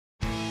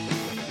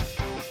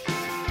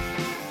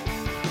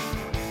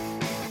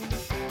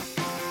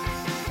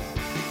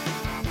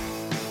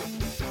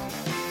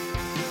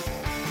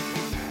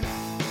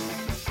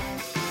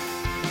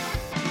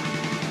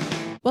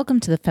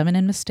Welcome to the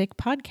Feminine Mistake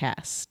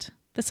Podcast.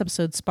 This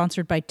episode's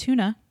sponsored by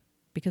Tuna,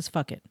 because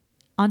fuck it.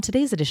 On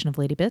today's edition of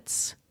Lady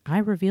Bits, I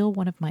reveal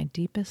one of my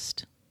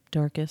deepest,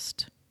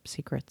 darkest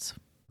secrets.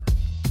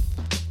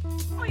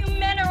 Oh, you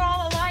men are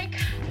all alike.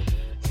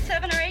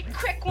 7 or 8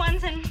 quick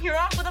ones and you're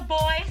off with the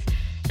boys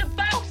to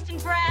boast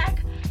and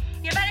brag.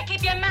 You better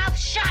keep your mouth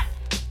shut.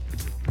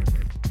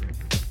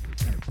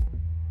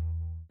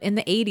 In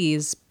the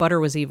 80s, butter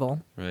was evil.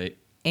 Right.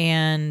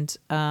 And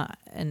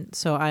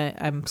so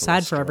I'm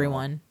sad for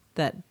everyone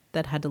that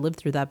had to live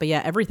through that. But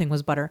yeah, everything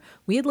was butter.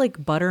 We had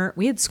like butter.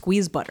 We had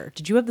squeeze butter.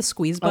 Did you have the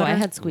squeeze butter? Oh, I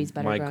had squeeze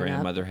butter. My growing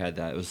grandmother up. had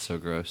that. It was so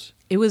gross.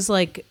 It was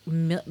like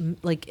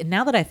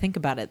now that I think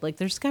about it, like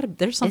there's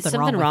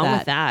something wrong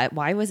with that.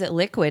 Why was it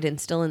liquid and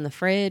still in the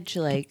fridge?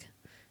 Like,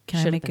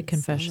 Can I make a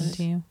confession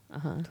to you?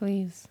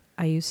 Please.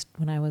 I used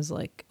when I was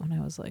like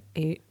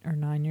 8 or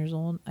 9 years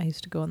old, I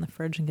used to go in the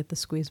fridge and get the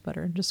squeeze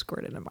butter and just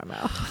squirt it in my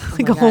mouth,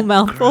 like a whole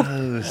mouthful.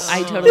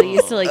 I totally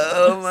used to like.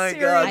 Oh my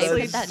god!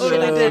 I put that so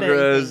shit on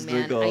gross, everything,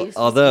 man. Nicole. I used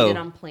to Although, eat it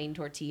on plain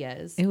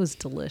tortillas. It was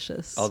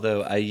delicious.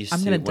 although I used I'm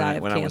to gonna die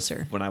of when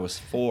cancer. when I was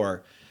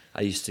 4,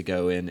 I used to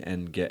go in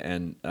and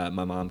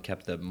my mom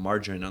kept the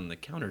margarine on the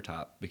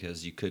countertop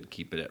because you could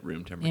keep it at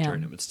room temperature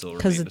and it would still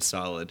remain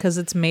solid because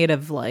it's made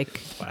of like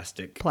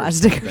plastic or I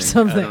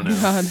something. don't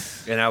know.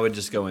 And I would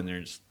just go in there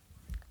and just.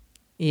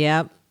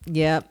 Yep.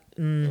 My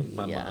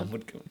mom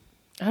would go.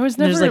 I was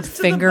never. There's like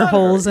finger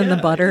holes in the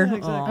butter. Yeah,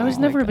 exactly. I was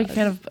never a big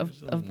fan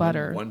of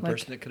butter. One Like,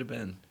 person it could have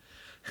been.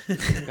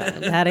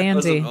 That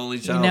Andy, an only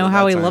you child know at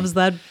how that he time. loves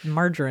that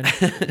margarine,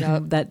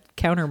 that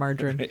counter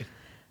margarine. Right.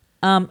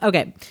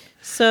 Okay,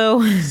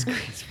 so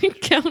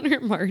Counter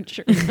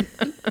margarine.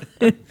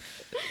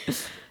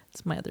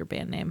 it's my other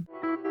band name.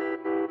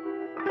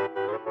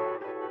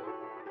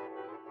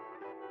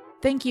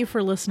 Thank you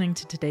for listening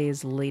to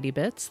today's Lady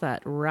Bits.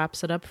 That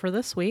wraps it up for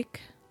this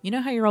week. You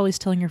know how you're always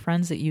telling your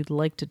friends that you'd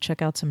like to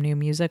check out some new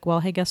music? Well,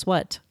 hey, guess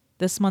what?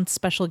 This month's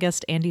special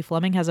guest, Andy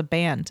Fleming, has a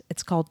band.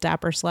 It's called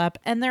Dapper Slap,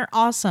 and they're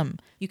awesome.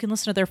 You can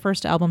listen to their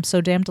first album,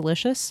 So Damn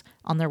Delicious,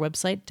 on their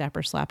website,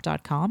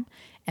 dapperslap.com.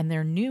 And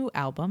their new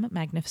album,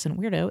 Magnificent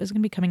Weirdo, is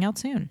going to be coming out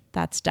soon.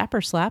 That's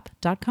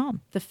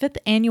dapperslap.com. The 5th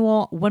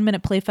annual 1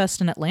 Minute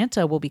Playfest in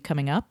Atlanta will be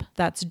coming up.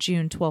 That's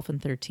June 12th and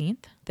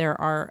 13th. There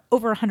are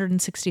over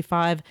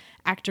 165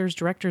 actors,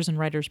 directors, and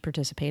writers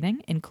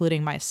participating,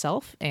 including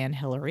myself and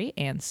Hillary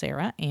and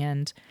Sarah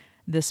and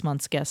this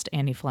month's guest,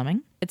 Andy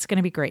Fleming. It's going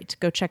to be great.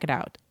 Go check it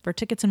out. For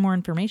tickets and more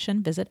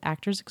information, visit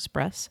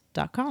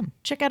actorsexpress.com.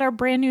 Check out our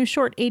brand new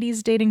short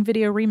 80s dating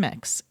video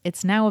remix.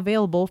 It's now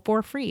available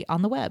for free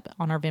on the web,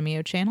 on our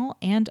Vimeo channel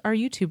and our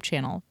YouTube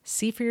channel.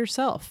 See for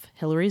yourself.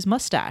 Hillary's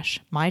mustache,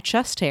 my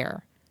chest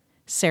hair,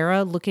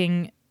 Sarah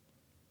looking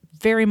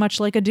very much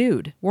like a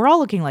dude. We're all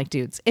looking like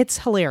dudes. It's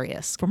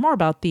hilarious. For more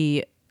about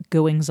the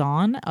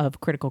goings-on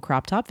of Critical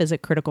Crop Top,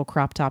 visit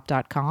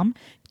criticalcroptop.com.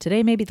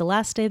 Today may be the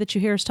last day that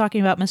you hear us talking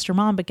about Mr.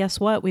 Mom, but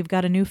guess what? We've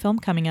got a new film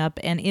coming up,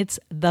 and it's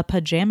The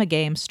Pajama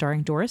Game,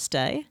 starring Doris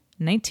Day,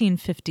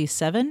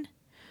 1957.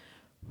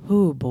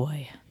 Oh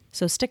boy.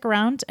 So stick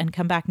around and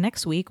come back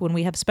next week when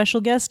we have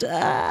special guest. You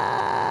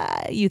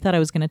thought I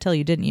was going to tell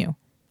you, didn't you?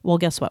 Well,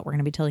 guess what? We're going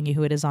to be telling you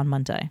who it is on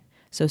Monday.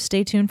 So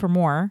stay tuned for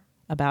more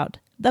about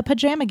The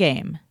Pajama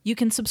Game. You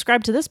can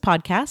subscribe to this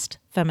podcast,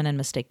 Feminine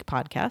Mistake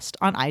Podcast,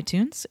 on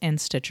iTunes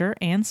and Stitcher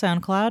and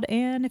SoundCloud.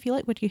 And if you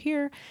like what you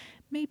hear,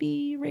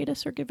 maybe rate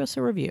us or give us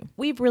a review.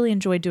 We've really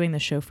enjoyed doing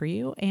this show for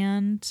you,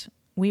 and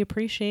we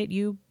appreciate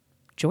you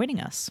joining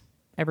us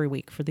every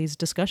week for these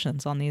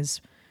discussions on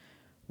these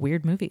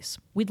weird movies.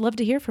 We'd love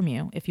to hear from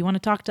you. If you want to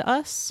talk to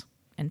us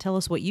and tell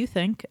us what you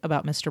think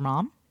about Mr.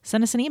 Mom,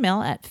 send us an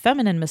email at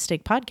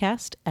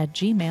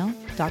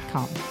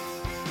femininemistakepodcast@gmail.com.